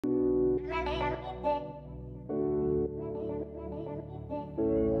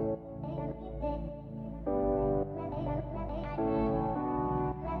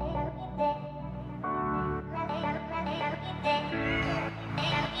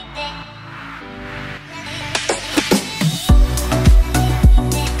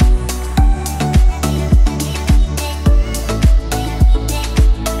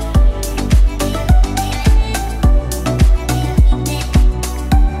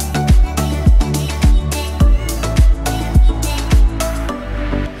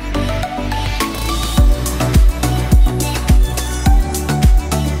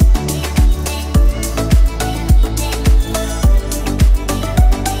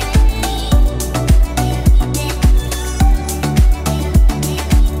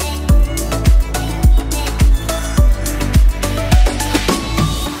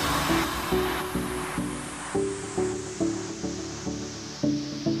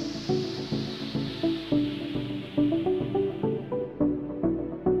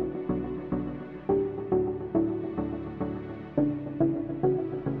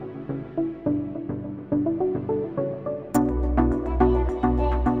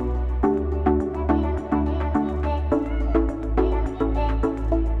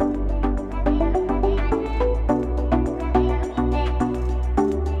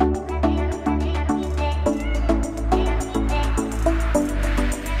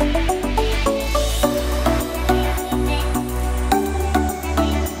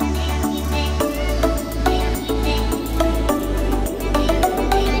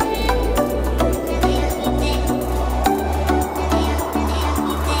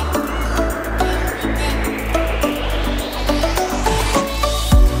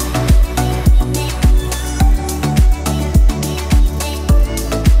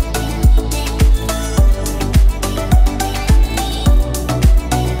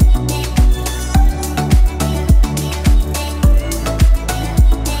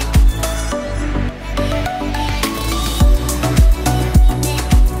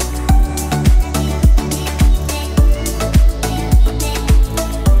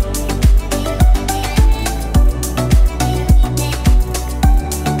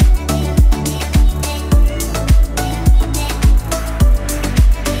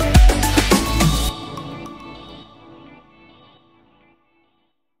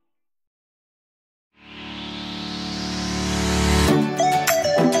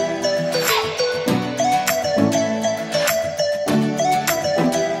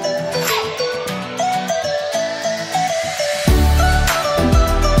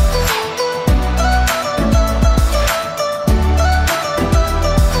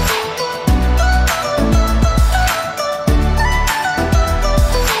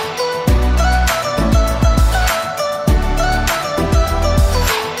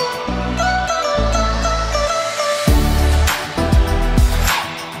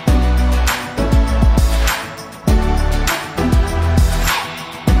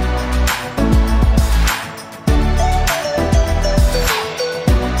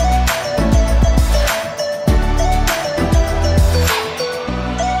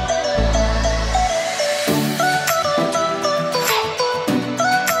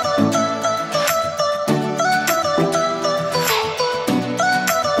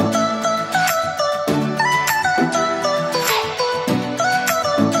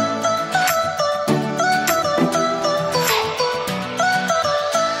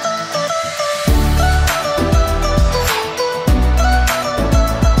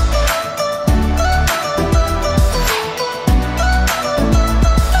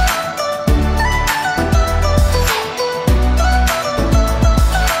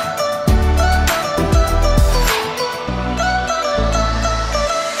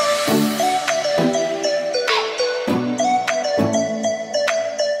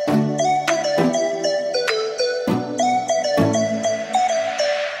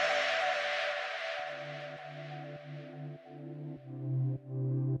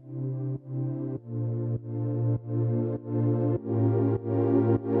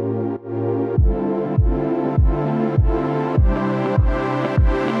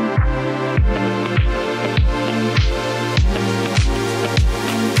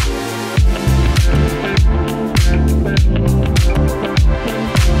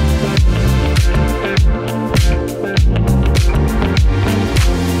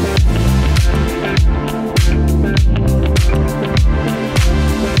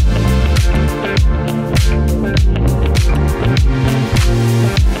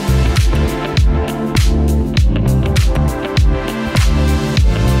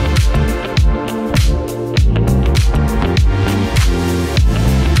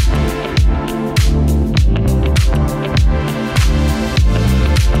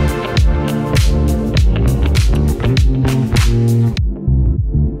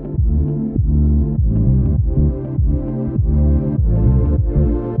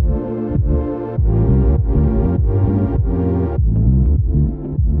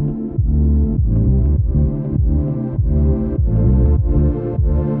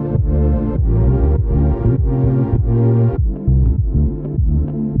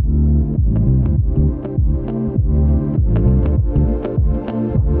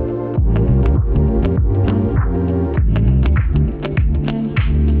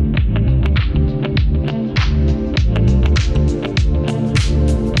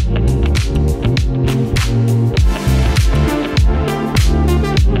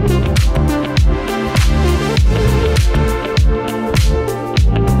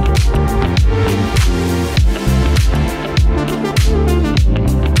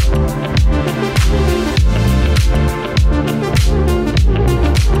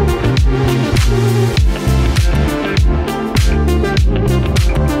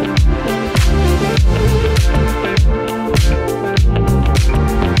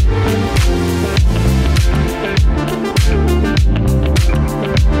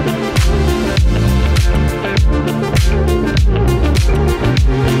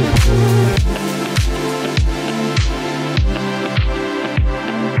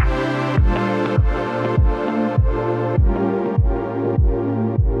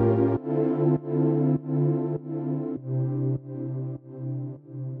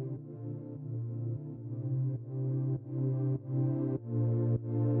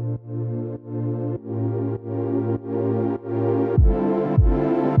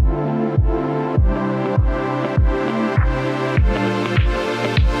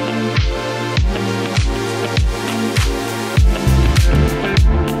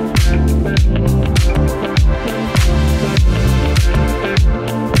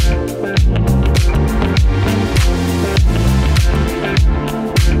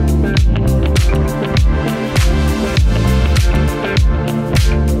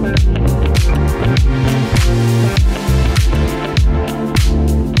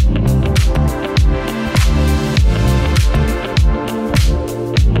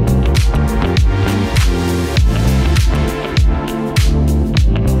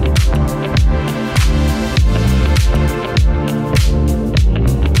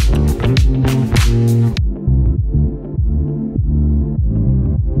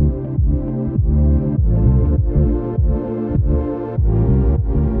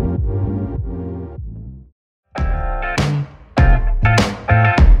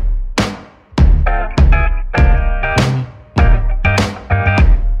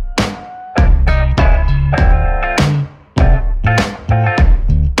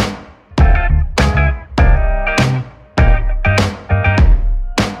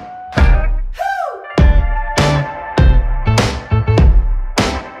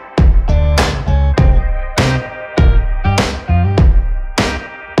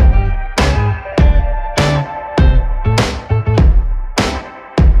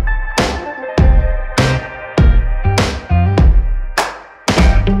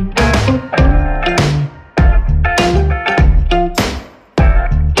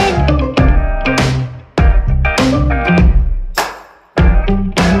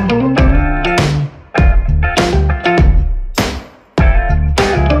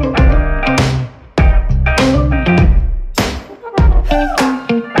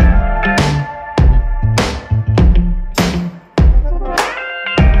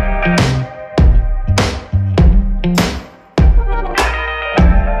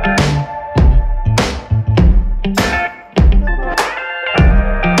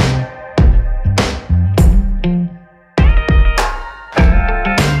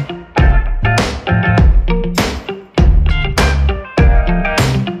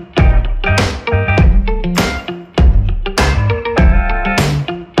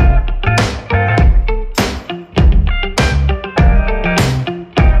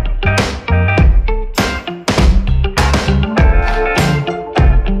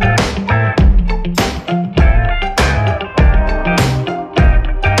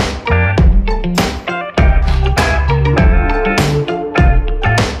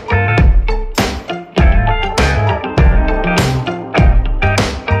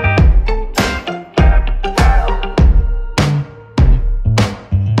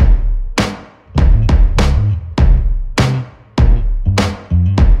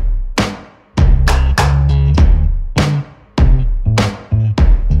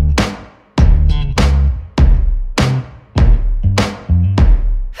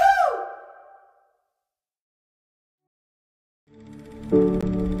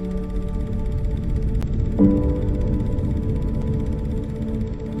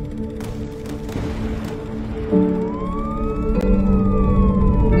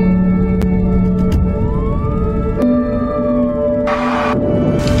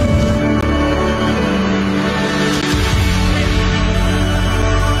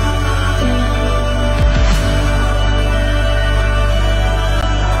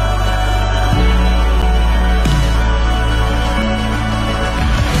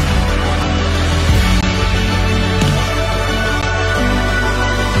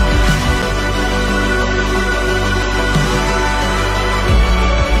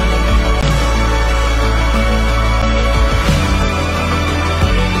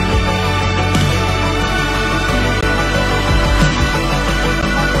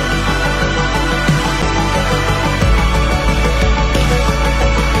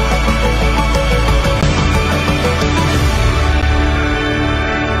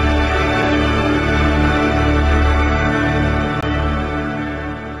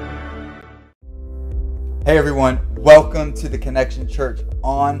Hey everyone, welcome to the Connection Church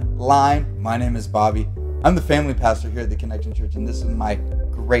Online. My name is Bobby. I'm the family pastor here at the Connection Church, and this is my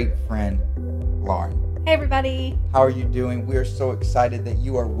great friend, Lauren. Hey everybody. How are you doing? We are so excited that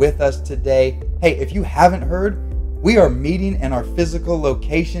you are with us today. Hey, if you haven't heard, we are meeting in our physical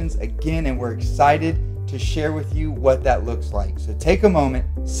locations again, and we're excited to share with you what that looks like. So take a moment,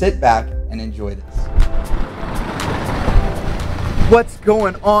 sit back, and enjoy this. What's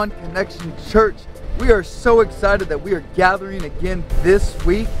going on, Connection Church? We are so excited that we are gathering again this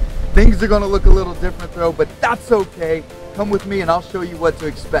week. Things are going to look a little different though, but that's okay. Come with me and I'll show you what to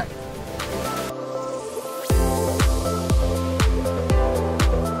expect.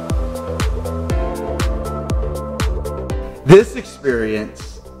 This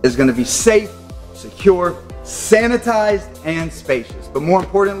experience is going to be safe, secure, sanitized, and spacious. But more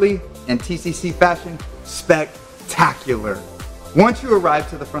importantly, in TCC fashion, spectacular. Once you arrive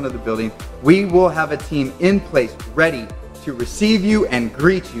to the front of the building, we will have a team in place ready to receive you and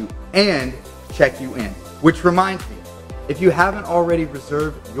greet you and check you in. Which reminds me, if you haven't already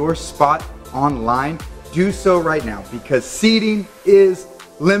reserved your spot online, do so right now because seating is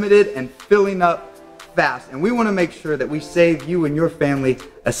limited and filling up fast. And we want to make sure that we save you and your family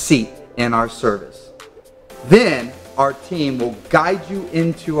a seat in our service. Then our team will guide you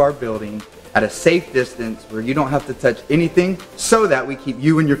into our building at a safe distance where you don't have to touch anything so that we keep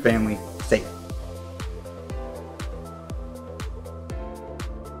you and your family safe.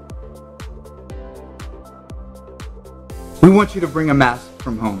 We want you to bring a mask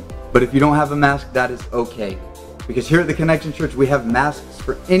from home, but if you don't have a mask, that is okay. Because here at the Connection Church, we have masks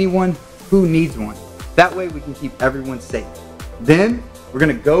for anyone who needs one. That way we can keep everyone safe. Then we're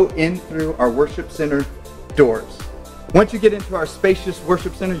gonna go in through our worship center doors. Once you get into our spacious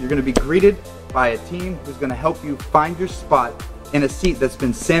worship center, you're going to be greeted by a team who's going to help you find your spot in a seat that's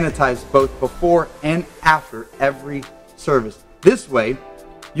been sanitized both before and after every service. This way,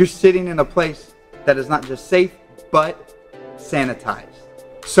 you're sitting in a place that is not just safe, but sanitized.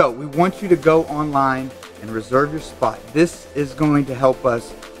 So we want you to go online and reserve your spot. This is going to help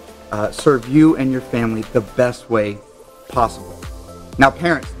us serve you and your family the best way possible. Now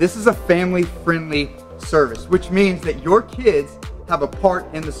parents, this is a family-friendly service, which means that your kids have a part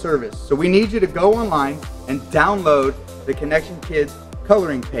in the service. So we need you to go online and download the Connection Kids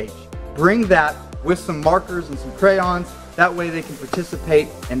coloring page. Bring that with some markers and some crayons. That way they can participate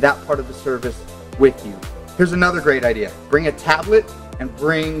in that part of the service with you. Here's another great idea. Bring a tablet and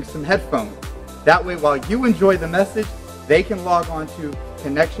bring some headphones. That way while you enjoy the message, they can log on to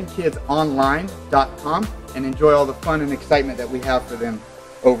connectionkidsonline.com and enjoy all the fun and excitement that we have for them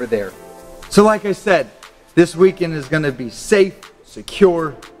over there. So like I said, this weekend is going to be safe,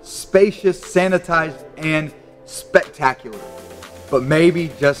 secure, spacious, sanitized, and spectacular. But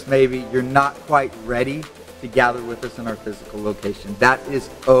maybe, just maybe, you're not quite ready to gather with us in our physical location. That is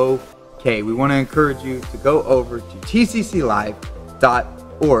okay. We want to encourage you to go over to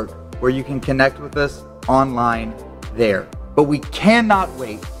tcclive.org where you can connect with us online there. But we cannot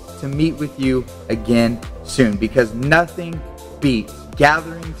wait to meet with you again soon because nothing beats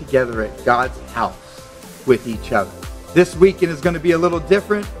gathering together at God's house with each other. This weekend is going to be a little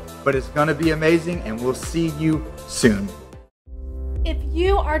different, but it's going to be amazing, and we'll see you soon. If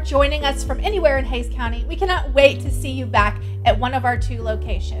you are joining us from anywhere in Hays County, we cannot wait to see you back at one of our 2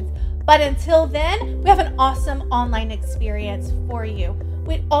 locations. But until then, we have an awesome online experience for you.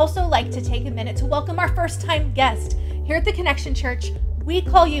 We'd also like to take a minute to welcome our first-time guest. Here at the Connection Church, we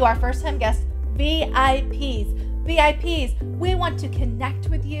call you our first-time guests VIPs. VIPs, we want to connect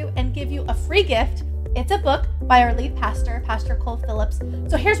with you and give you a free gift. It's a book by our lead pastor, Pastor Cole Phillips.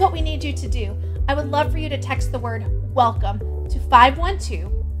 So here's what we need you to do. I would love for you to text the word welcome to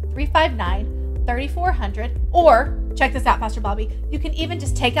 512-359-3400, or check this out, Pastor Bobby. You can even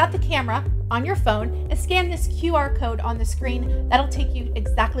just take out the camera on your phone and scan this QR code on the screen. That'll take you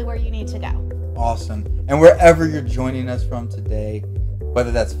exactly where you need to go. Awesome. And wherever you're joining us from today,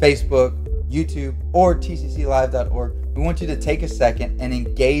 whether that's Facebook, YouTube, or tcclive.org, we want you to take a second and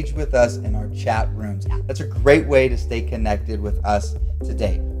engage with us in our chat rooms. That's a great way to stay connected with us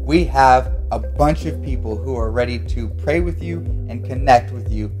today. We have a bunch of people who are ready to pray with you and connect with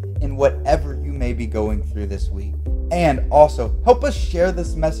you in whatever you may be going through this week. And also help us share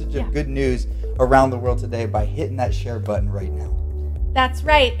this message of good news around the world today by hitting that share button right now. That's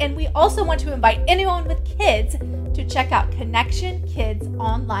right. And we also want to invite anyone with kids to check out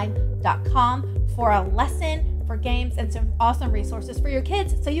connectionkidsonline.com for a lesson, for games, and some awesome resources for your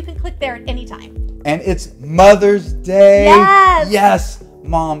kids so you can click there at any time. And it's Mother's Day. Yes. Yes.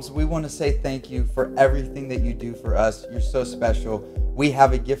 Moms, we want to say thank you for everything that you do for us. You're so special. We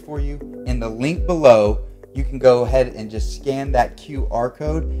have a gift for you in the link below. you can go ahead and just scan that QR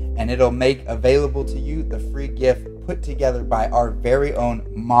code, and it'll make available to you the free gift put together by our very own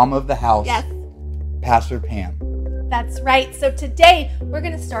mom of the house, Yes. Pastor Pam. That's right. So today we're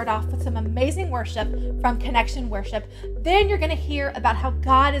going to start off with some amazing worship from Connection Worship. Then you're going to hear about how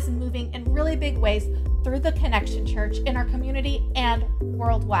God is moving in really big ways through the Connection Church in our community and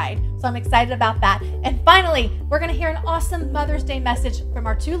worldwide. So I'm excited about that. And finally, we're going to hear an awesome Mother's Day message from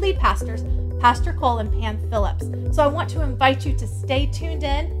our two lead pastors, Pastor Cole and Pam Phillips. So I want to invite you to stay tuned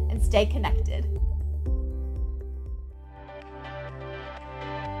in and stay connected.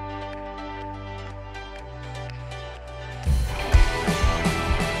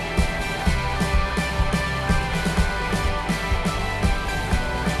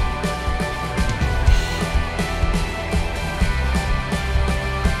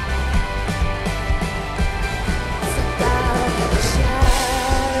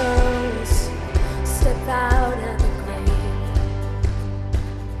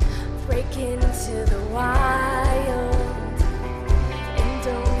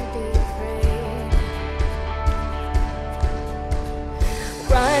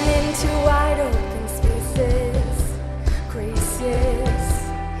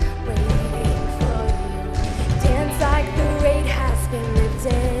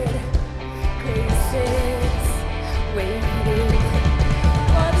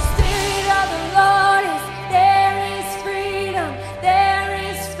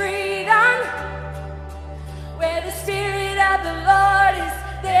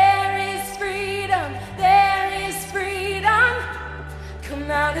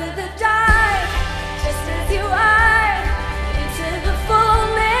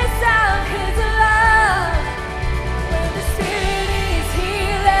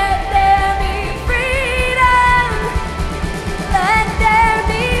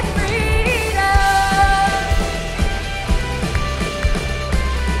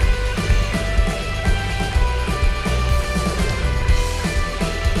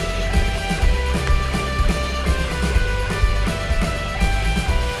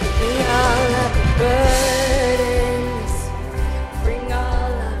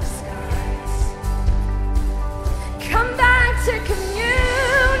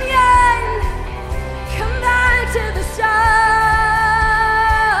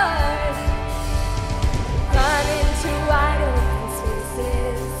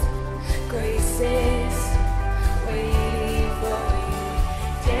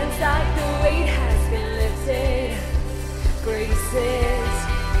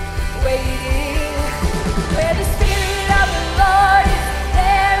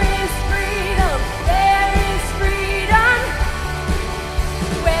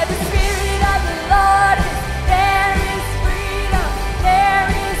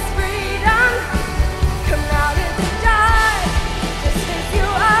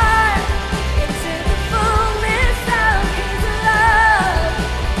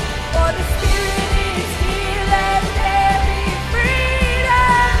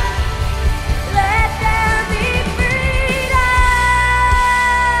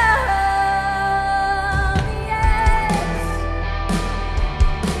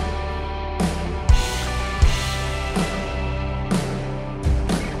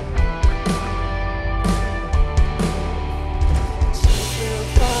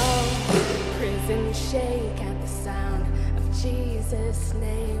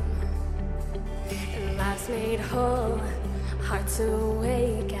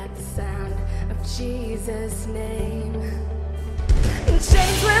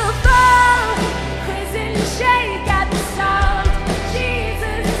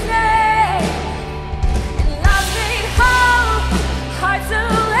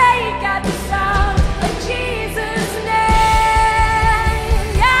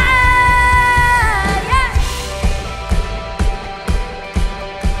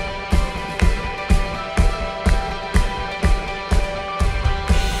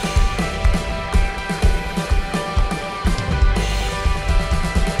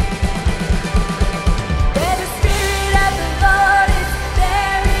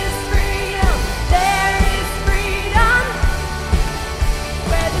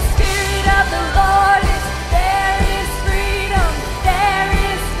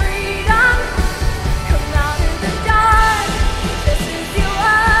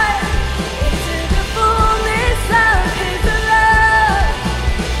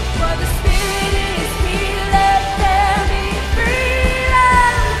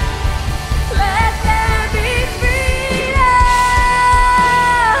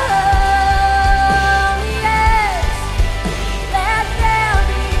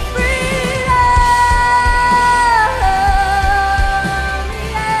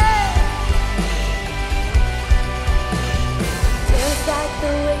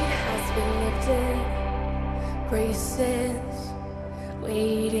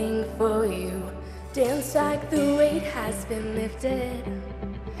 has been lifted.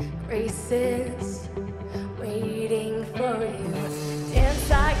 Grace is waiting for you. Dance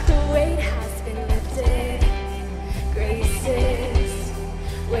like the weight has been lifted. Grace is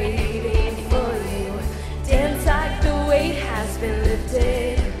waiting for you. Dance like the weight has been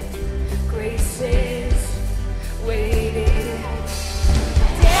lifted. Grace is waiting.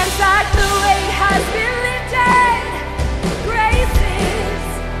 Dance like the weight has been lifted. Grace is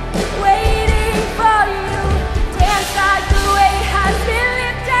waiting for you. Dance like the weight has been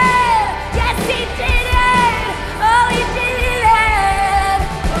lifted. Yes, he did it. Oh, he did it.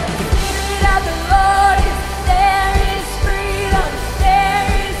 For the Spirit of the Lord is there is freedom. There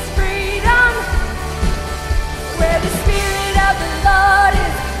is freedom. Where the Spirit of the Lord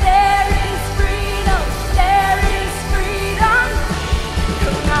is, there is freedom. There is freedom.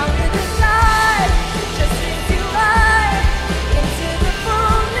 Come out with the God, just as you are, into the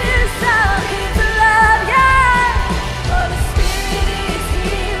fullness of His love, yeah. For the Spirit is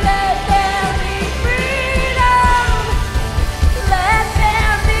here, let there be freedom. Let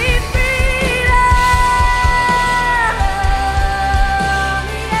there be freedom,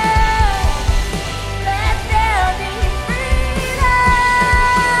 yeah. Let there be freedom,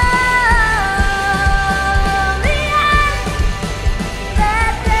 yeah.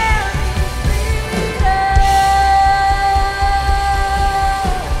 Let there be freedom.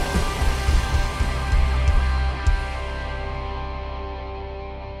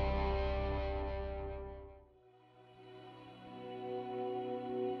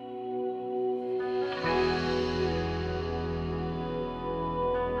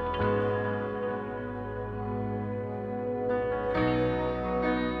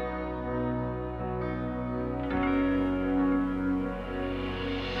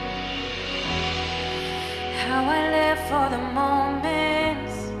 How I live for the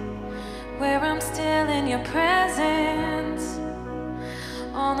moments where I'm still in your presence.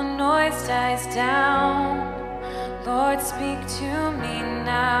 All the noise dies down. Lord, speak to me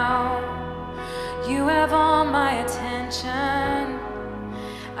now. You have all my attention.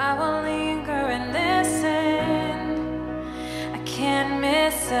 I will linger and listen. I can't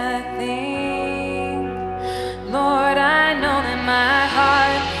miss a thing. Lord, I know that my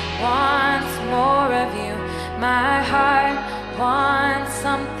heart wants more of you. My heart wants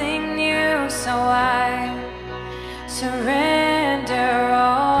something new, so I surrender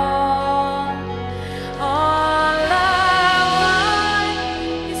all. All I want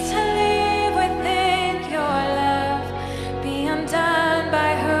is to live within your love, be undone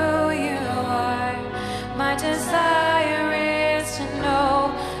by who you are. My desire is to know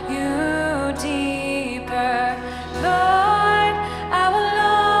you deeper. Lord, I will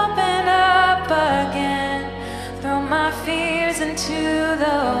open up again, throw my fears into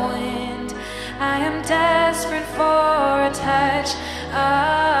the wind. I am desperate for a touch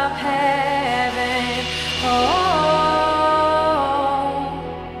of heaven. Oh,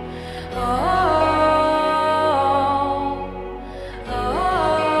 oh, oh, oh,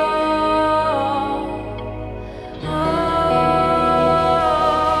 oh.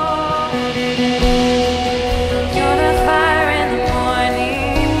 You're the fire in the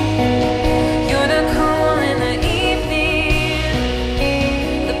morning. You're the cool in the evening.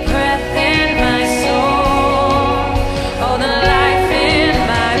 The breath in my soul.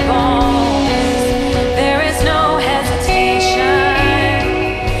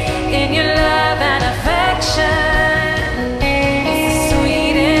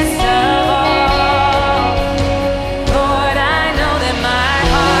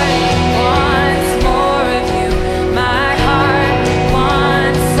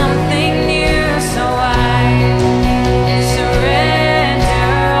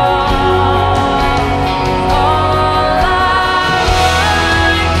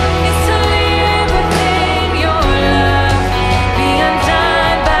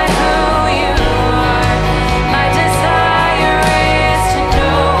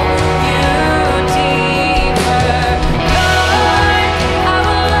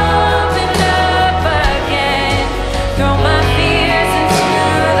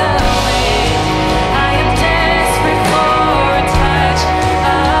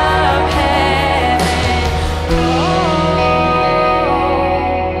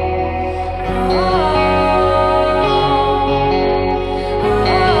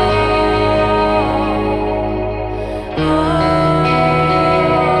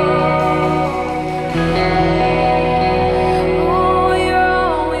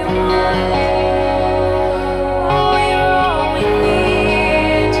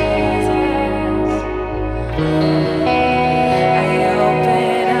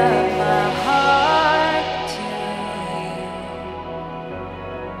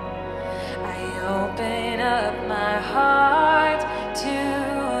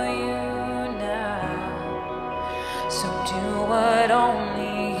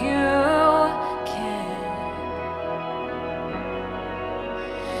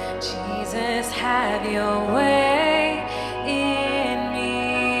 Jesus, have your way in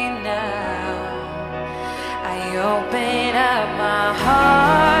me now. I open up my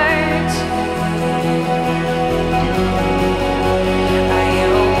heart to you. I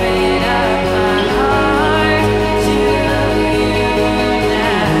open up my heart to you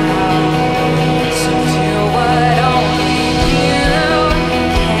now. So do what only you can.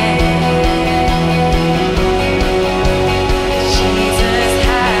 Jesus,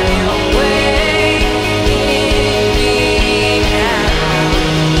 have your way in me now.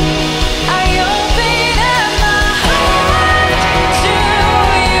 I open up my heart to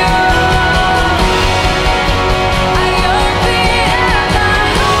you. I open up my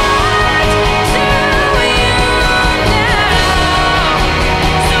heart to you now.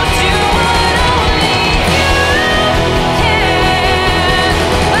 So do what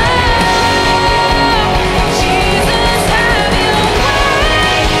only you can. Oh, Jesus,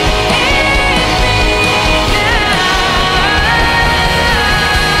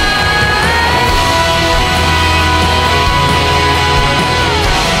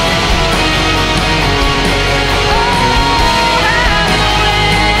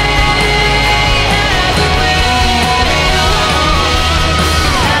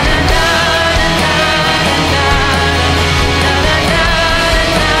 your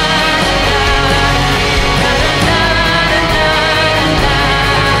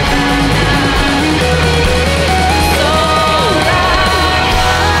way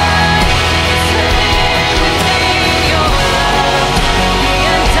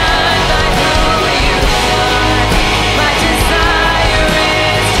in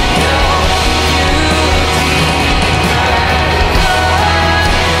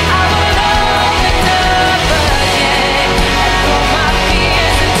me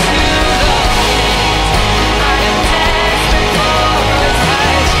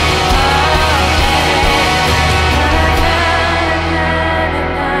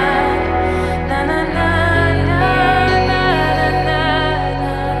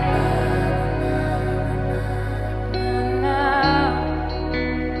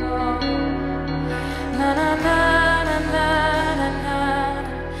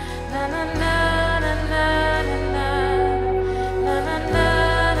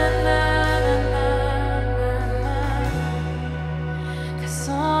Cause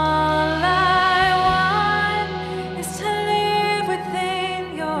all I want is to live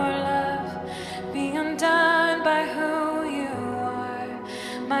within your love, be undone by who you are.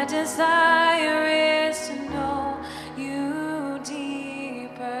 My desire is to know you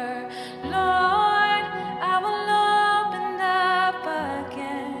deeper. Lord, I will open up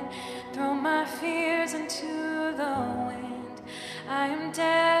again, throw my fears into the wind. I am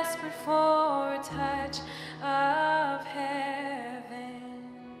desperate for a touch of heaven.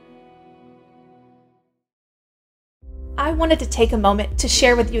 I wanted to take a moment to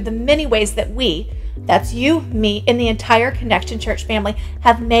share with you the many ways that we, that's you, me, and the entire Connection Church family,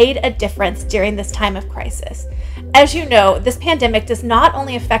 have made a difference during this time of crisis. As you know, this pandemic does not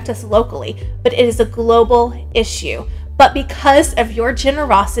only affect us locally, but it is a global issue. But because of your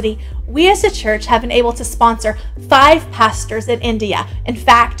generosity, we as a church have been able to sponsor 5 pastors in India. In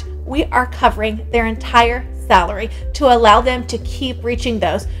fact, we are covering their entire salary to allow them to keep reaching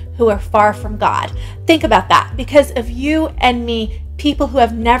those who are far from God. Think about that. Because of you and me, people who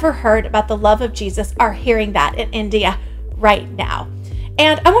have never heard about the love of Jesus are hearing that in India right now.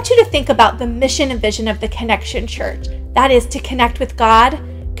 And I want you to think about the mission and vision of the Connection Church. That is to connect with God,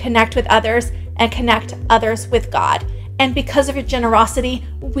 connect with others, and connect others with God. And because of your generosity,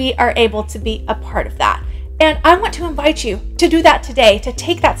 we are able to be a part of that. And I want to invite you to do that today, to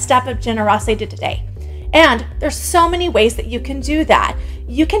take that step of generosity today. And there's so many ways that you can do that.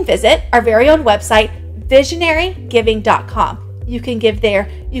 You can visit our very own website, visionarygiving.com. You can give there.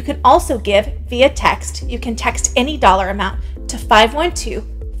 You can also give via text. You can text any dollar amount to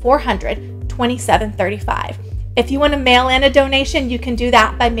 512-400-2735. If you want to mail in a donation, you can do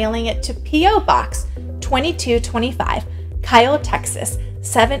that by mailing it to P.O. Box 2225, Kyle, Texas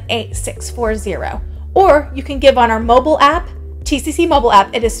 78640. Or you can give on our mobile app, TCC mobile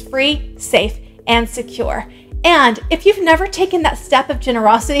app. It is free, safe, and secure. And if you've never taken that step of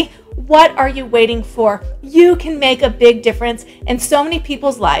generosity, what are you waiting for? You can make a big difference in so many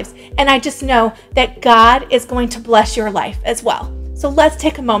people's lives. And I just know that God is going to bless your life as well. So let's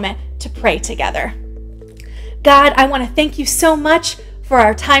take a moment to pray together. God, I want to thank you so much for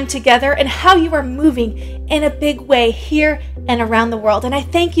our time together and how you are moving in a big way here and around the world. And I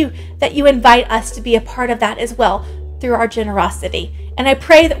thank you that you invite us to be a part of that as well through our generosity. And I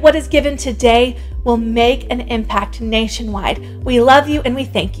pray that what is given today will make an impact nationwide. We love you and we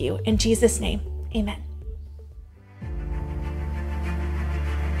thank you. In Jesus' name, amen.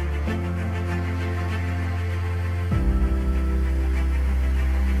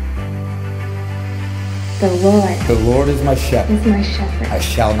 The Lord is my shepherd. is my shepherd. I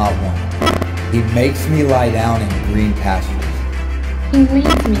shall not want. He makes me lie down in green pastures. He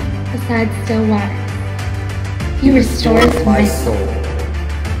leads me beside still waters. He restores my soul.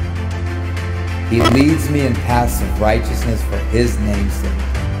 He leads me in paths of righteousness for his name's sake.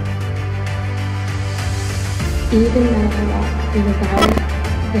 Even though I walk through the valley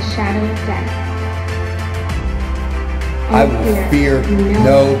of the shadow of death, I will fear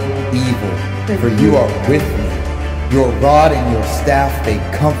no evil, for you are with me. Your rod and your staff, they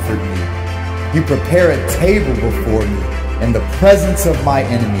comfort me. You prepare a table before me in the presence of my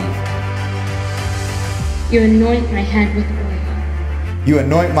enemies. you anoint my head with oil. You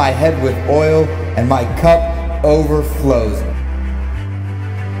anoint my head with oil, and my cup overflows.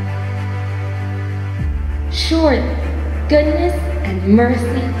 Surely, goodness and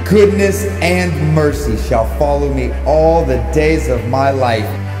mercy shall follow me all the days of my life.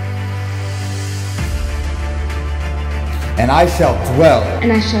 And I shall dwell in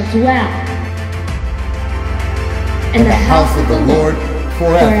the house of the Lord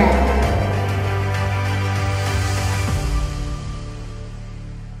forever.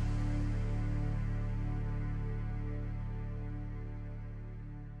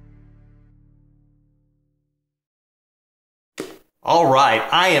 All right,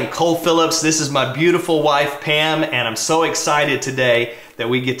 I am Cole Phillips. This is my beautiful wife, Pam, and I'm so excited today that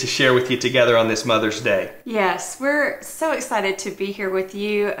we get to share with you together on this Mother's Day. Yes, we're so excited to be here with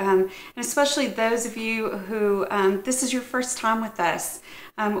you, and especially those of you who this is your first time with us.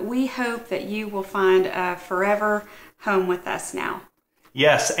 We hope that you will find a forever home with us now.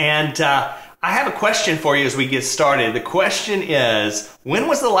 Yes, and I have a question for you as we get started. The question is, when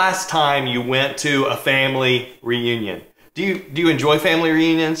was the last time you went to a family reunion? Do you enjoy family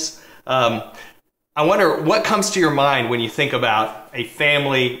reunions? I wonder what comes to your mind when you think about a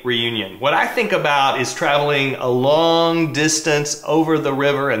family reunion. What I think about is traveling a long distance over the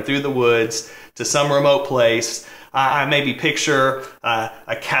river and through the woods to some remote place. I maybe picture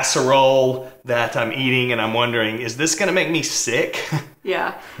a casserole that I'm eating and I'm wondering, is this going to make me sick?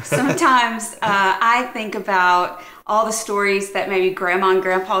 Yeah, sometimes I think about all the stories that maybe Grandma and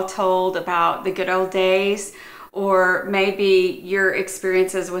Grandpa told about the good old days, or maybe your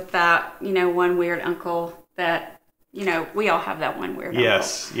experiences with that, one weird uncle that, we all have that one weird uncle.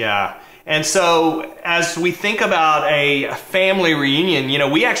 Yes, yeah. And so as we think about a family reunion,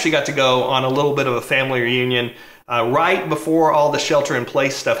 we actually got to go on a little bit of a family reunion right before all the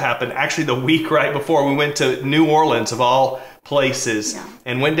shelter-in-place stuff happened. Actually, the week right before, we went to New Orleans, of all places,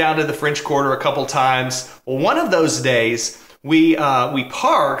 and went down to the French Quarter a couple times. Well, one of those days, we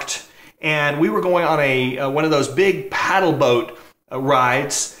parked, and we were going on one of those big paddle boat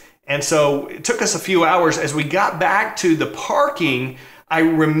rides. And so it took us a few hours. As we got back to the parking, I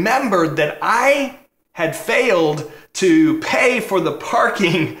remembered that I had failed to pay for the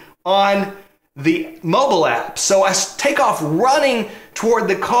parking on the mobile app. So I take off running toward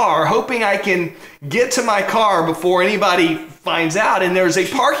the car, hoping I can get to my car before anybody finds out. And there's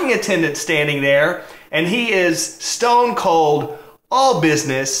a parking attendant standing there, and he is stone cold, all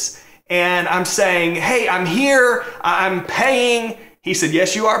business. And I'm saying, hey, I'm here, I'm paying. He said,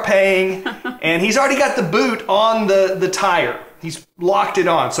 yes, you are paying. And he's already got the boot on the tire. He's locked it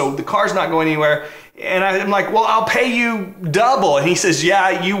on, so the car's not going anywhere. And I'm like, well, I'll pay you double. And he says,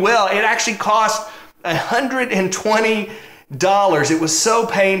 yeah, you will. It actually cost $120. It was so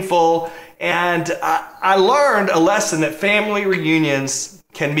painful. And I learned a lesson that family reunions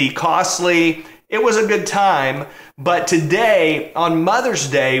can be costly. It was a good time. But today, on Mother's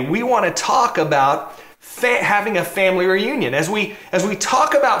Day, we want to talk about having a family reunion. As we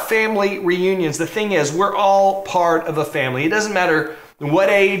talk about family reunions, the thing is, we're all part of a family. It doesn't matter what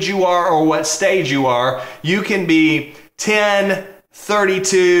age you are or what stage you are. You can be 10,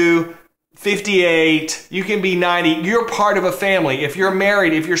 32, 58, you can be 90. You're part of a family. If you're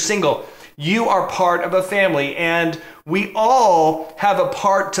married, if you're single, you are part of a family. And we all have a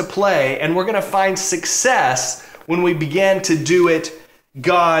part to play. And we're going to find success when we begin to do it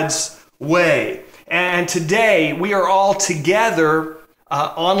God's way. And today we are all together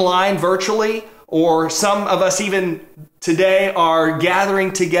online, virtually, or some of us even today are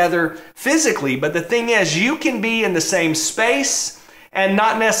gathering together physically. But the thing is, you can be in the same space and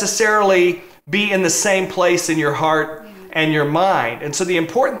not necessarily be in the same place in your heart and your mind. And so the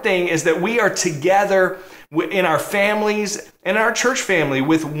important thing is that we are together in our families and our church family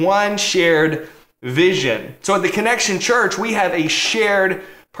with one shared vision. So at the Connection Church, we have a shared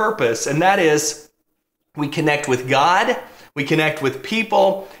purpose, and that is we connect with God, we connect with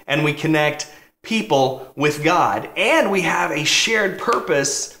people, and we connect people with God. And we have a shared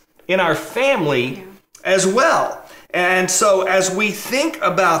purpose in our family as well. And so as we think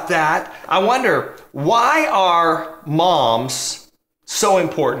about that, I wonder, why are moms so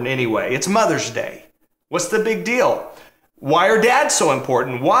important anyway? It's Mother's Day. What's the big deal? Why are dads so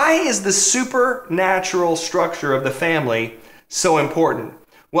important? Why is the supernatural structure of the family so important?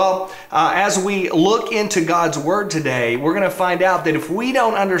 Well, as we look into God's Word today, we're going to find out that if we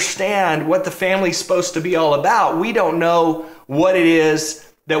don't understand what the family's supposed to be all about, we don't know what it is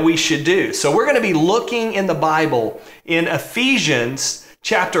that we should do. So we're going to be looking in the Bible in Ephesians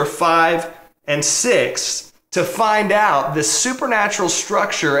chapter 5 and 6 to find out the supernatural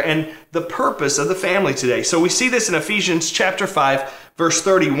structure and the purpose of the family today. So we see this in Ephesians chapter 5, verse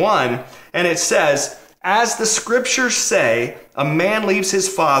 31, and it says, "As the scriptures say, a man leaves his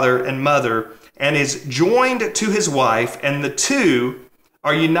father and mother and is joined to his wife, and the two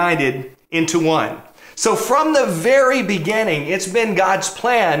are united into one." So from the very beginning, it's been God's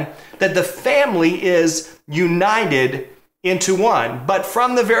plan that the family is united into one. But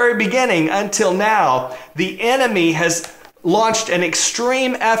from the very beginning until now, the enemy has launched an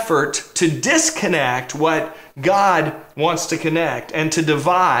extreme effort to disconnect what God wants to connect and to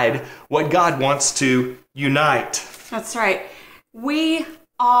divide what God wants to unite. That's right. We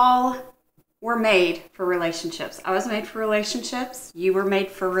all were made for relationships. I was made for relationships. You were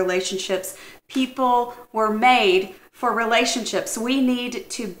made for relationships. People were made for relationships. We need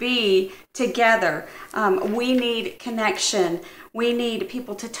to be together. We need connection. We need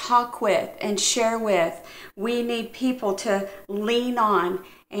people to talk with and share with. We need people to lean on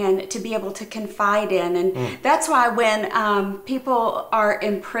and to be able to confide in. And that's why when people are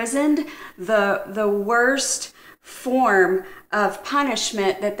imprisoned, the worst form of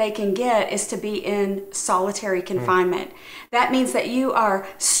punishment that they can get is to be in solitary confinement. That means that you are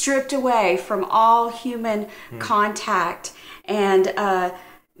stripped away from all human contact, and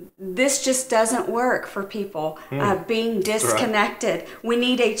this just doesn't work for people being disconnected. Right. We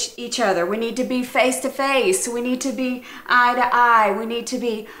need each other. We need to be face to face. We need to be eye to eye. We need to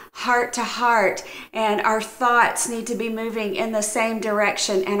be heart to heart. And our thoughts need to be moving in the same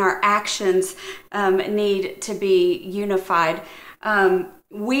direction, and our actions need to be unified.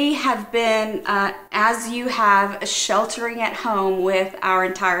 We have been, as you have, sheltering at home with our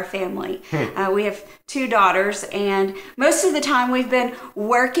entire family. We have 2 daughters, and most of the time we've been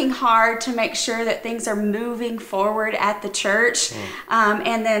working hard to make sure that things are moving forward at the church.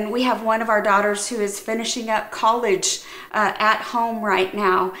 And then we have one of our daughters who is finishing up college at home right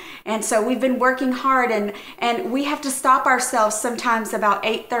now. And so we've been working hard, and we have to stop ourselves sometimes about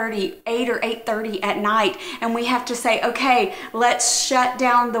 8 or 8:30 at night, and we have to say, okay, let's shut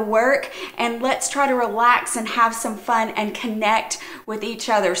down the work and let's try to relax and have some fun and connect with each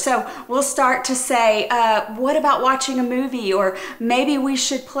other. So we'll start to say, what about watching a movie? Or maybe we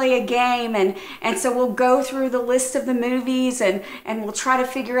should play a game. And so we'll go through the list of the movies, and we'll try to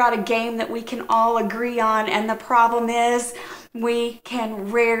figure out a game that we can all agree on. And the problem is, we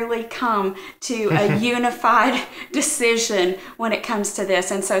can rarely come to a unified decision when it comes to this.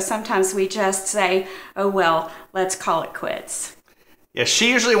 And so sometimes we just say, oh, well, let's call it quits. Yeah,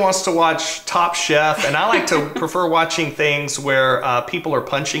 she usually wants to watch Top Chef, and I like to prefer watching things where people are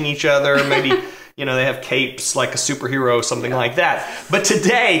punching each other. Maybe, you know, they have capes like a superhero, something like that. But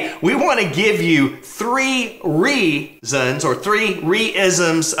today, we want to give you 3 reasons or 3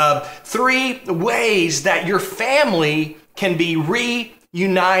 reisms of 3 ways that your family can be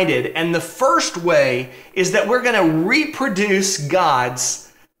reunited. And the first way is that we're going to reproduce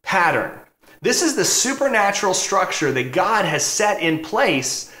God's pattern. This is the supernatural structure that God has set in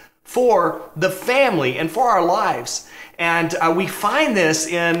place for the family and for our lives. And we find this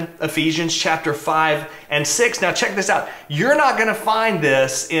in Ephesians chapter 5 and 6. Now check this out. You're not going to find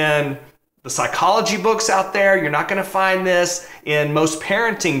this in the psychology books out there. You're not going to find this in most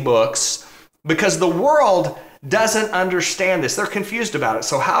parenting books, because the world doesn't understand this. They're confused about it.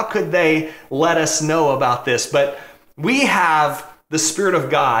 So how could they let us know about this? But we have the Spirit of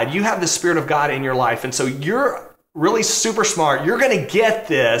God. You have the Spirit of God in your life. And so you're really super smart. You're going to get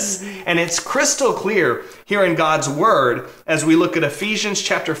this. And it's crystal clear here in God's Word as we look at Ephesians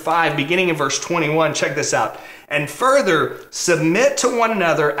chapter 5, beginning in verse 21. Check this out. And further, submit to one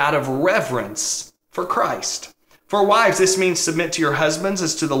another out of reverence for Christ. For wives, this means submit to your husbands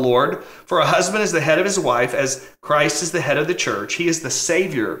as to the Lord. For a husband is the head of his wife, as Christ is the head of the church. He is the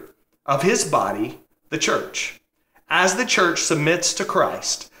Savior of his body, the church. As the church submits to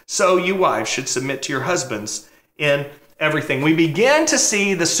Christ, so you wives should submit to your husbands in everything. We begin to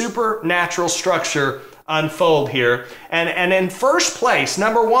see the supernatural structure unfold here. And in first place,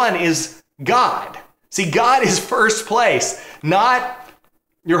 number one is God. See, God is first place, not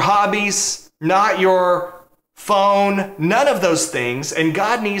your hobbies, not your phone, none of those things. And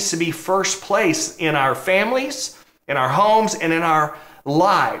God needs to be first place in our families, in our homes, and in our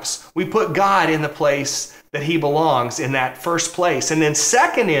lives. We put God in the place that he belongs, in that first place. And then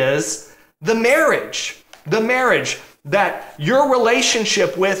second is the marriage. The marriage, that your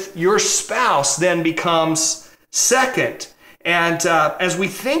relationship with your spouse then becomes second. And as we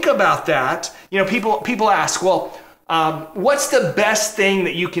think about that, people ask, well, what's the best thing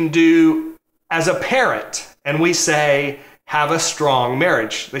that you can do as a parent? And we say, have a strong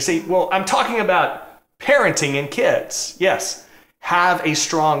marriage. They say, well, I'm talking about parenting and kids. Yes, have a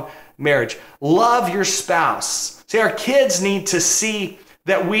strong marriage. Love your spouse. See, our kids need to see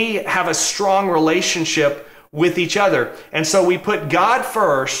that we have a strong relationship with each other. And so we put God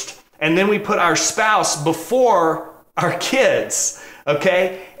first, and then we put our spouse before our kids,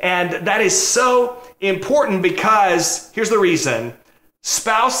 okay? And that is so important because, here's the reason,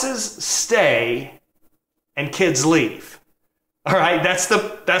 spouses stay and kids leave. All right, that's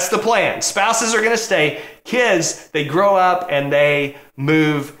the plan. Spouses are going to stay. Kids, they grow up and they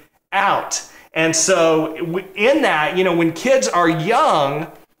move out. And so in that, when kids are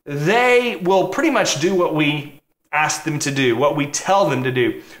young, they will pretty much do what we ask them to do, what we tell them to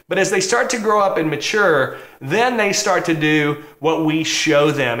do. But as they start to grow up and mature, then they start to do what we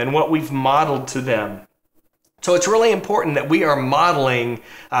show them and what we've modeled to them. So it's really important that we are modeling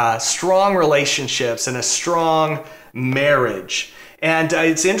strong relationships and a strong marriage. And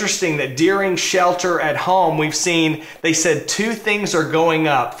it's interesting that during Shelter at Home, we've seen, they said 2 things are going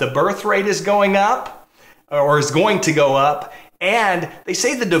up. The birth rate is going up, or is going to go up, and they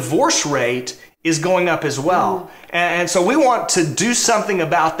say the divorce rate is going up as well. And so we want to do something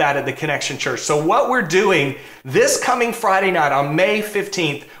about that at the Connection Church. So what we're doing this coming Friday night on May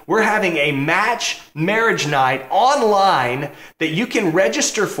 15th, we're having a match marriage night online that you can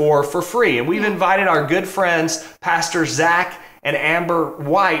register for free. And we've invited our good friends, Pastor Zach and Amber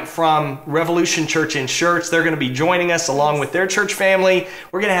White from Revolution Church in Schertz. They're going to be joining us along with their church family.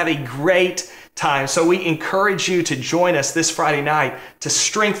 We're going to have a great time. So we encourage you to join us this Friday night to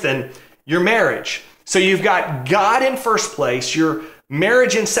strengthen your marriage. So you've got God in first place, your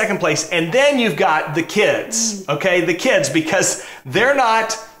marriage in second place, and then you've got the kids, okay? The kids, because they're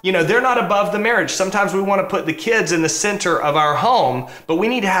not above the marriage. Sometimes we want to put the kids in the center of our home, but we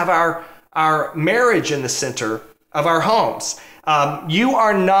need to have our marriage in the center of our homes. You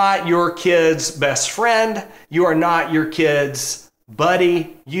are not your kid's best friend. You are not your kid's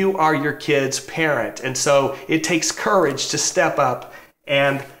buddy. You are your kid's parent. And so it takes courage to step up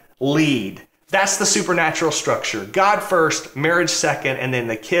and lead. That's the supernatural structure. God first, marriage second, and then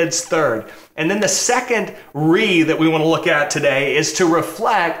the kids third. And then the second re that we want to look at today is to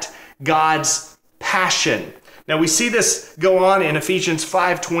reflect God's passion. Now we see this go on in Ephesians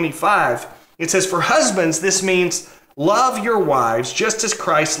 5:25. It says, for husbands, this means love your wives just as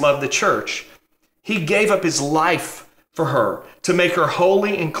Christ loved the church. He gave up his life for her to make her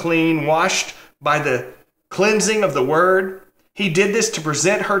holy and clean, washed by the cleansing of the word. He did this to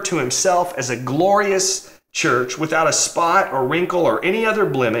present her to himself as a glorious church without a spot or wrinkle or any other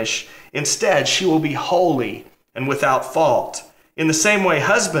blemish. Instead, she will be holy and without fault. In the same way,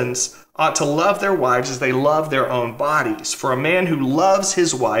 husbands ought to love their wives as they love their own bodies. For a man who loves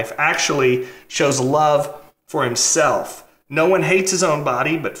his wife actually shows love for himself. No one hates his own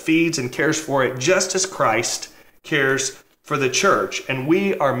body, but feeds and cares for it just as Christ cares for the church. And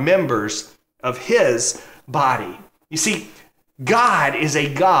we are members of his body. You see, God is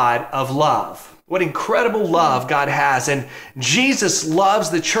a God of love. What incredible love God has. And Jesus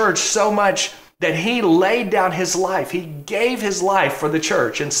loves the church so much that he laid down his life. He gave his life for the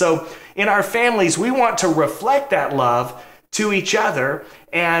church. And so in our families, we want to reflect that love to each other.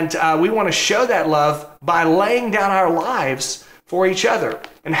 And we want to show that love by laying down our lives for each other.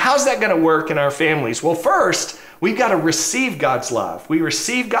 And how's that going to work in our families? Well, first, we've got to receive God's love. We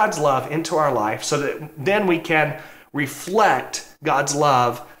receive God's love into our life so that then we can reflect God's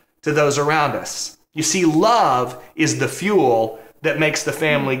love to those around us. You see, love is the fuel that makes the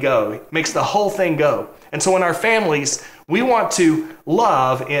family go. It makes the whole thing go. And so in our families, we want to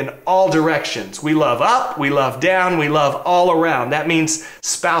love in all directions. We love up, we love down, we love all around. That means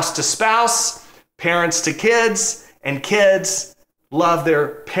spouse to spouse, parents to kids, and kids love their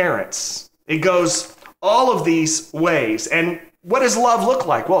parents. It goes all of these ways. And what does love look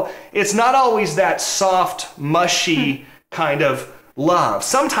like? Well, it's not always that soft, mushy kind of love.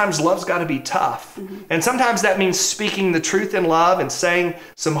 Sometimes love's got to be tough. And sometimes that means speaking the truth in love and saying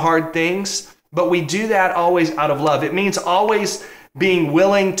some hard things. But we do that always out of love. It means always being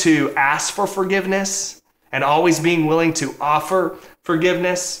willing to ask for forgiveness and always being willing to offer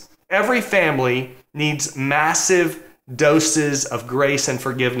forgiveness. Every family needs massive doses of grace and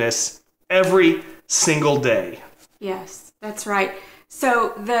forgiveness every single day. Yes, that's right.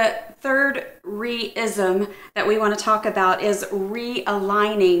 So the third re-ism that we want to talk about is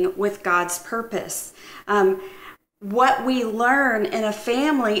realigning with God's purpose. What we learn in a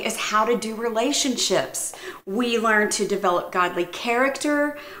family is how to do relationships. We learn to develop godly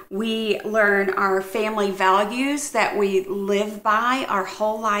character. We learn our family values that we live by our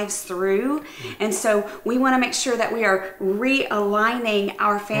whole lives through. And so we want to make sure that we are realigning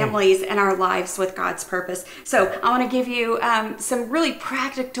our families and our lives with God's purpose. So I want to give you some really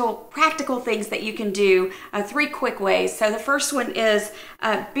practical things that you can do, 3 quick ways. So the first one is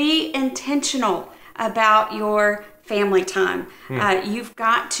be intentional about your family time. You've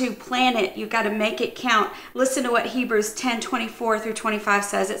got to plan it. You've got to make it count. Listen to what Hebrews 10:24 through 25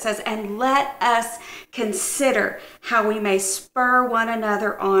 says. It says, "And let us consider how we may spur one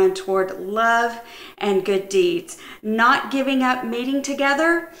another on toward love and good deeds, not giving up meeting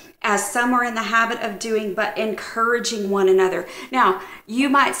together as some are in the habit of doing, but encouraging one another." Now, you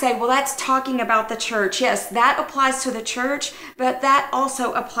might say, well, that's talking about the church. Yes, that applies to the church, but that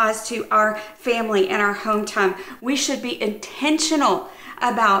also applies to our family and our home time. We should be intentional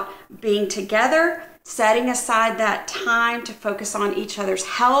about being together, setting aside that time to focus on each other's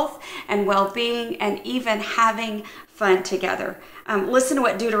health and well-being, and even having fun together. Listen to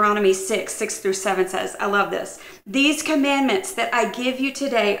what Deuteronomy 6 through 7 says. I love this. "These commandments that I give you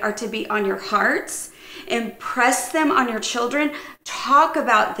today are to be on your hearts. Impress them on your children. Talk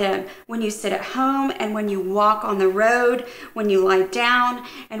about them when you sit at home and when you walk on the road, when you lie down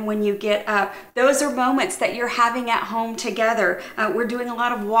and when you get up." Those are moments that you're having at home together. We're doing a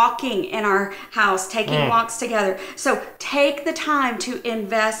lot of walking in our house, taking walks together. So take the time to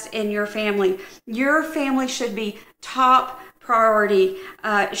invest in your family. Your family should be top priority,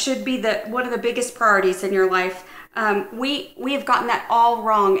 should be one of the biggest priorities in your life. We have gotten that all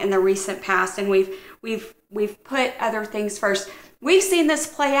wrong in the recent past, and we've put other things first. We've seen this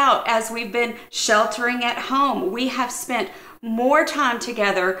play out as we've been sheltering at home. We have spent more time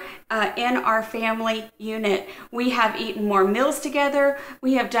together in our family unit. We have eaten more meals together.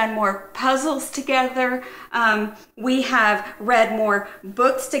 We have done more puzzles together. We have read more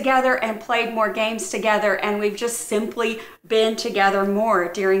books together and played more games together. And we've just simply been together more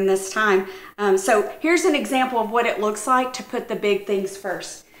during this time. So here's an example of what it looks like to put the big things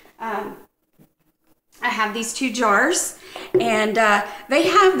first. I have these 2 jars, and they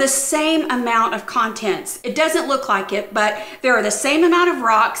have the same amount of contents. It doesn't look like it, but there are the same amount of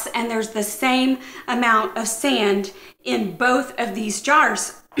rocks, and there's the same amount of sand in both of these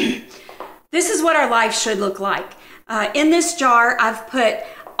jars. This is what our life should look like. In this jar, I've put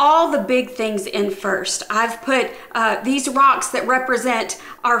all the big things in first. I've put these rocks that represent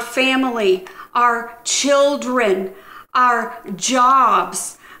our family, our children, our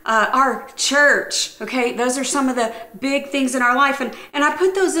jobs, our church. Okay, those are some of the big things in our life, and I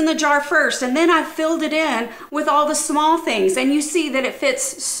put those in the jar first, and then I filled it in with all the small things, and you see that it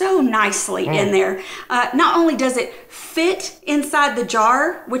fits so nicely in there. Not only does it fit inside the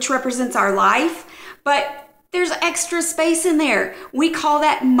jar, which represents our life, but there's extra space in there. We call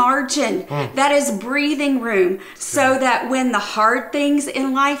that margin. That is breathing room, so that when the hard things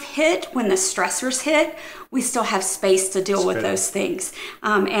in life hit, when the stressors hit, we still have space to deal with those things,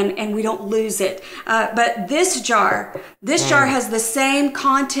 and we don't lose it. But this jar has the same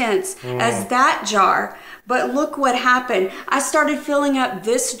contents as that jar. But look what happened. I started filling up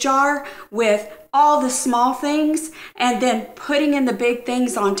this jar with all the small things and then putting in the big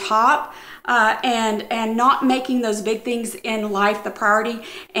things on top. And not making those big things in life the priority.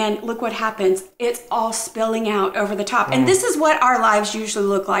 And look what happens. It's all spilling out over the top. And this is what our lives usually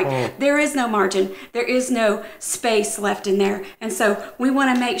look like. There is no margin. There is no space left in there. And so we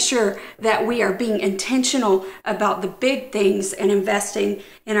want to make sure that we are being intentional about the big things and investing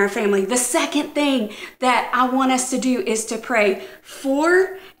in our family. The second thing that I want us to do is to pray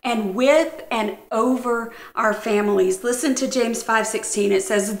for and with and over our families. Listen to James 5:16. It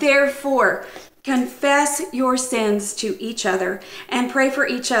says, "Therefore, confess your sins to each other and pray for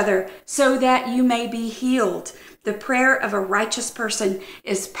each other so that you may be healed. The prayer of a righteous person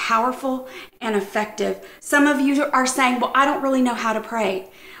is powerful and effective." Some of you are saying, well, I don't really know how to pray.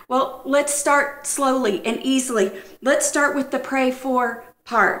 Well, let's start slowly and easily. Let's start with the pray for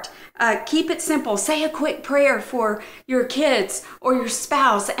part. Keep it simple. Say a quick prayer for your kids or your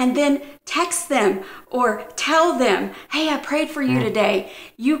spouse, and then text them or tell them, hey, I prayed for you today.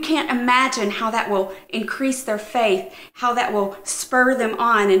 You can't imagine how that will increase their faith, how that will spur them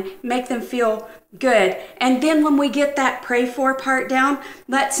on and make them feel good. And then when we get that pray for part down,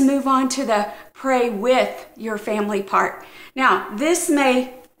 let's move on to the pray with your family part. Now, this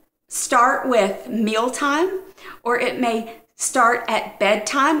may start with mealtime, or it may start at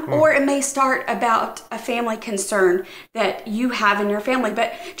bedtime, or it may start about a family concern that you have in your family.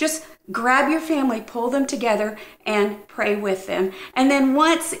 But just grab your family, pull them together, and pray with them. And then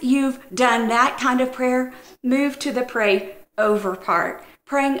once you've done that kind of prayer, move to the pray over part.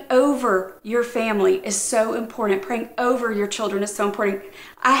 Praying over your family is so important. Praying over your children is so important.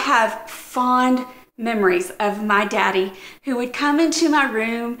 I have fond memories of my daddy who would come into my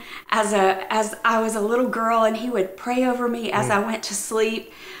room as I was a little girl, and he would pray over me as I went to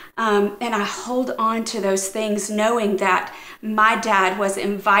sleep. And I hold on to those things knowing that my dad was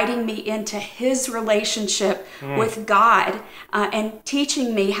inviting me into his relationship with God and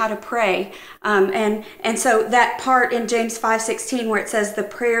teaching me how to pray. And so that part in James 5:16 where it says the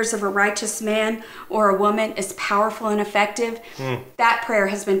prayers of a righteous man or a woman is powerful and effective, that prayer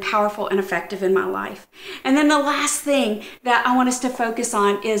has been powerful and effective in my life. And then the last thing that I want us to focus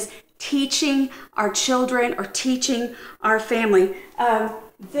on is teaching our children or teaching our family.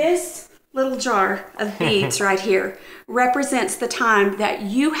 This little jar of beads right here represents the time that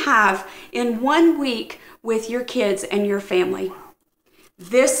you have in 1 week with your kids and your family.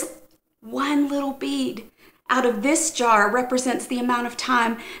 This one little bead out of this jar represents the amount of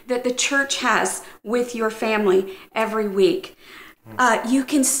time that the church has with your family every week. You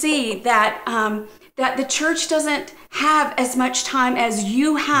can see that that the church doesn't have as much time as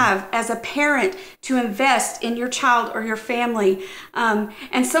you have as a parent to invest in your child or your family.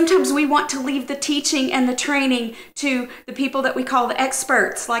 And sometimes we want to leave the teaching and the training to the people that we call the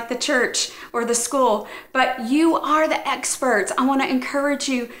experts, like the church or the school. But you are the experts. I want to encourage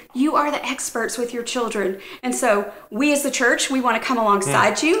you. You are the experts with your children. And so we as the church, we want to come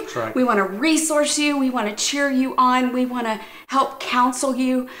alongside you. That's right. We want to resource you. We want to cheer you on. We want to help counsel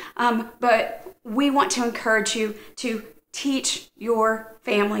you. But we want to encourage you to teach your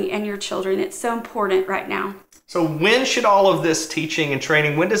family and your children. It's so important right now. So when should all of this teaching and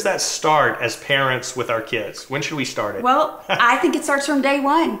training, when does that start as parents with our kids? When should we start it? Well, I think it starts from day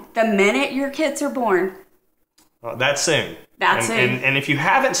one, the minute your kids are born. Well, that's soon. That's soon. And if you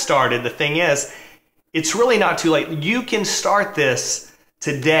haven't started, the thing is, it's really not too late. You can start this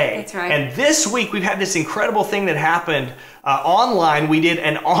today. That's right. And this week, we've had this incredible thing that happened online. We did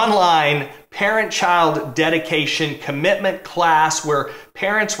an online parent-child dedication commitment class where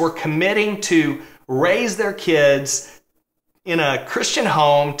parents were committing to raise their kids in a Christian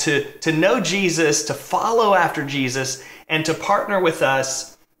home, to know Jesus, to follow after Jesus, and to partner with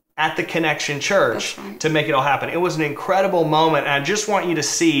us at the Connection Church to make it all happen. It was an incredible moment, and I just want you to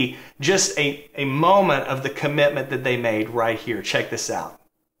see just a moment of the commitment that they made right here. Check this out.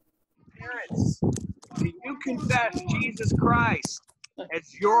 Parents, do you confess Jesus Christ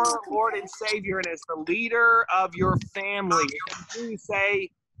as your Lord and Savior and as the leader of your family? Do you say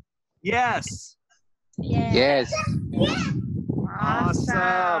yes? Yes.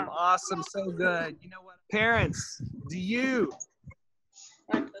 Awesome. Awesome. So good. You know what? Parents, do you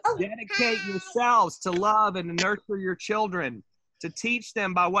dedicate yourselves to love and to nurture your children, to teach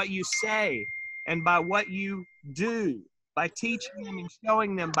them by what you say and by what you do, by teaching them and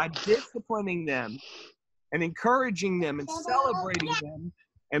showing them, by disciplining them and encouraging them and celebrating them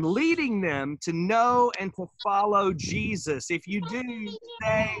and leading them to know and to follow Jesus? If you do,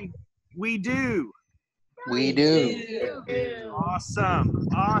 say, we do. We do. Awesome.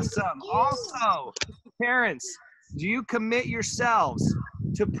 Awesome. Also, parents, do you commit yourselves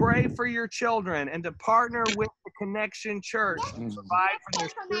to pray for your children and to partner with the Connection Church to provide for their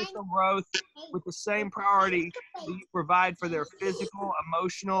spiritual growth with the same priority that you provide for their physical,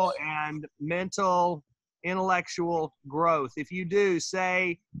 emotional, and mental, intellectual growth? If you do,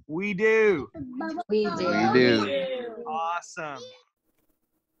 say, we do. We do. Awesome.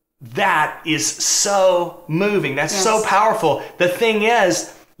 That is so moving. That's so powerful. The thing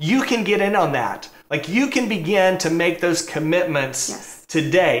is, you can get in on that. Like, you can begin to make those commitments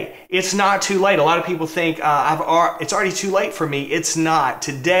today. It's not too late. A lot of people think it's already too late for me. It's not.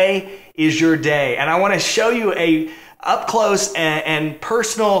 Today is your day. And I want to show you a up close and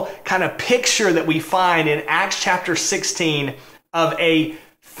personal kind of picture that we find in Acts chapter 16 of a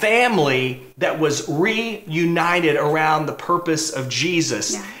family that was reunited around the purpose of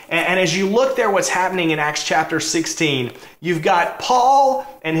Jesus. Yeah. And as you look there, what's happening in Acts chapter 16, you've got Paul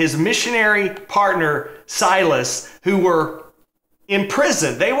and his missionary partner, Silas, who were in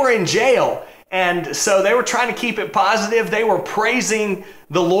prison. They were in jail. And so they were trying to keep it positive. They were praising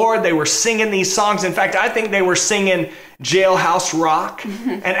the Lord. They were singing these songs. In fact, I think they were singing Jailhouse Rock.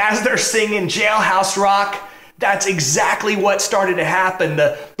 And as they're singing Jailhouse Rock, that's exactly what started to happen.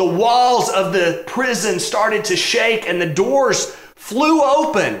 The walls of the prison started to shake and the doors flew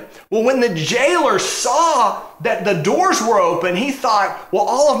open. Well, when the jailer saw that the doors were open, he thought, well,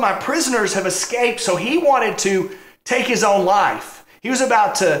 all of my prisoners have escaped. So he wanted to take his own life. He was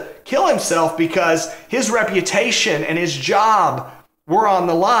about to kill himself because his reputation and his job were on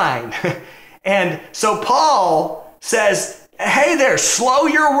the line. And so Paul says, hey there, slow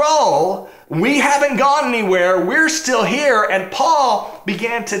your roll. We haven't gone anywhere. We're still here. And Paul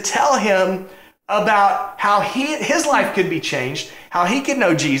began to tell him about how his life could be changed, how he could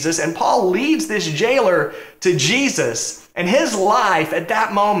know Jesus. And Paul leads this jailer to Jesus. And his life at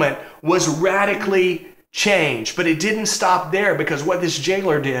that moment was radically changed. But it didn't stop there, because what this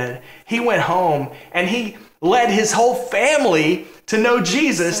jailer did, he went home and he led his whole family to know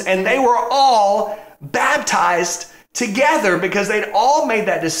Jesus. And they were all baptized together because they'd all made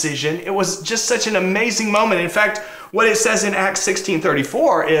that decision. It was just such an amazing moment. In fact, what it says in Acts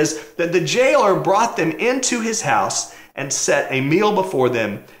 16:34 is that the jailer brought them into his house and set a meal before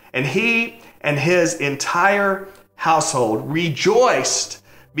them. And he and his entire household rejoiced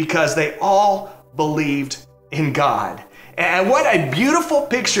because they all believed in God. And what a beautiful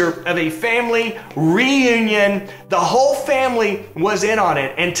picture of a family reunion. The whole family was in on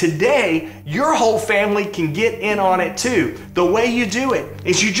it. And today, your whole family can get in on it too. The way you do it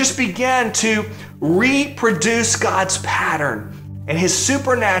is you just begin to reproduce God's pattern and his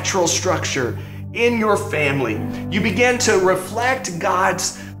supernatural structure in your family. You begin to reflect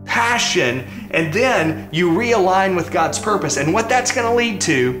God's passion, and then you realign with God's purpose. And what that's going to lead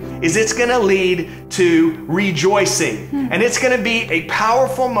to is it's going to lead to rejoicing. And it's going to be a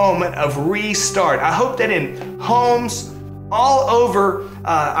powerful moment of restart. I hope that in homes all over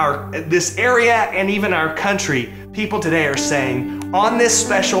this area and even our country, people today are saying, on this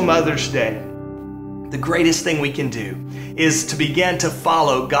special Mother's Day, the greatest thing we can do is to begin to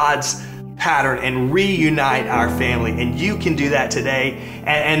follow God's pattern and reunite our family. And you can do that today.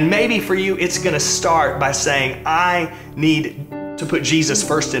 And maybe for you, it's going to start by saying, I need to put Jesus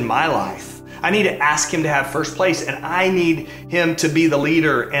first in my life. I need to ask him to have first place, and I need him to be the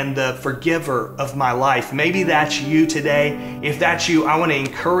leader and the forgiver of my life. Maybe that's you today. If that's you, I want to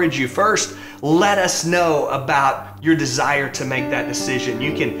encourage you. First, let us know about your desire to make that decision.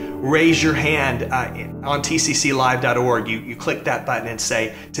 You can raise your hand on tcclive.org. You click that button and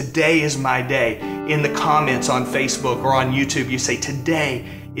say, today is my day. In the comments on Facebook or on YouTube, you say, today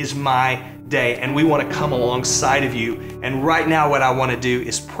is my day. And we want to come alongside of you. And right now, what I want to do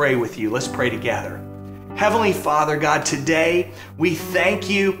is pray with you. Let's pray together. Heavenly Father, God, today we thank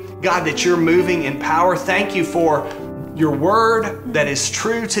you, God, that you're moving in power. Thank you for your word that is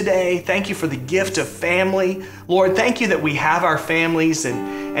true today. Thank you for the gift of family. Lord, thank you that we have our families,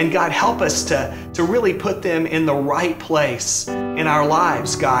 and God, help us to really put them in the right place in our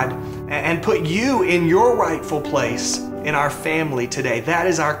lives, God, and put you in your rightful place in our family today. That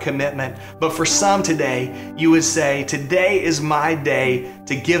is our commitment. But for some today, you would say, today is my day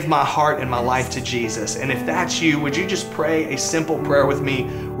to give my heart and my life to Jesus. And if that's you, would you just pray a simple prayer with me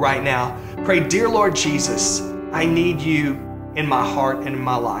right now? Pray, dear Lord Jesus, I need you in my heart and in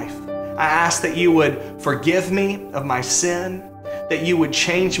my life. I ask that you would forgive me of my sin, that you would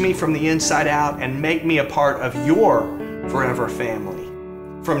change me from the inside out and make me a part of your forever family.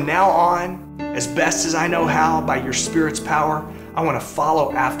 From now on, as best as I know how, by your Spirit's power, I want to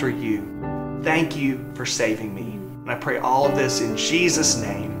follow after you. Thank you for saving me. And I pray all of this in Jesus'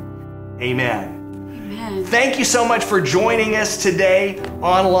 name. Amen. Amen. Thank you so much for joining us today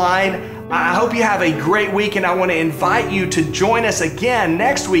online. I hope you have a great week, and I want to invite you to join us again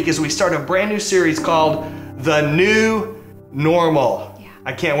next week as we start a brand new series called The New Normal. Yeah.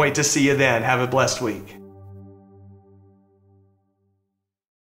 I can't wait to see you then. Have a blessed week.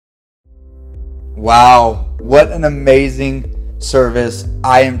 Wow, what an amazing service.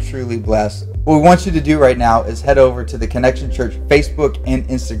 I am truly blessed. What we want you to do right now is head over to the Connection Church Facebook and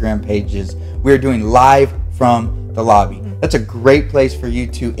Instagram pages. We are doing live from the lobby. That's a great place for you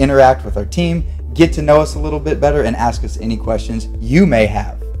to interact with our team, get to know us a little bit better, and ask us any questions you may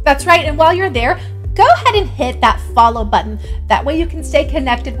have. That's right. And while you're there, go ahead and hit that follow button. That way you can stay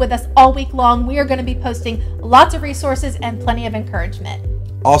connected with us all week long. We are going to be posting lots of resources and plenty of encouragement.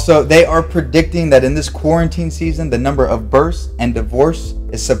 Also, they are predicting that in this quarantine season, the number of births and divorce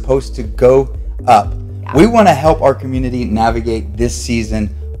is supposed to go up. Yeah. We want to help our community navigate this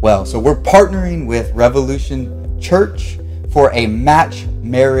season well. So we're partnering with Revolution Church for a match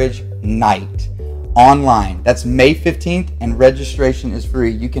marriage night online. That's May 15th, and registration is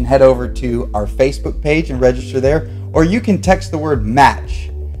free. You can head over to our Facebook page and register there, or you can text the word match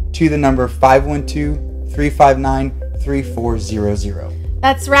to the number 512-359-3400.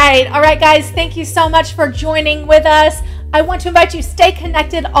 That's right. All right, guys, thank you so much for joining with us. I want to invite you to stay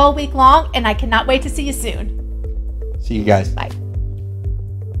connected all week long, and I cannot wait to see you soon. See you guys. Bye.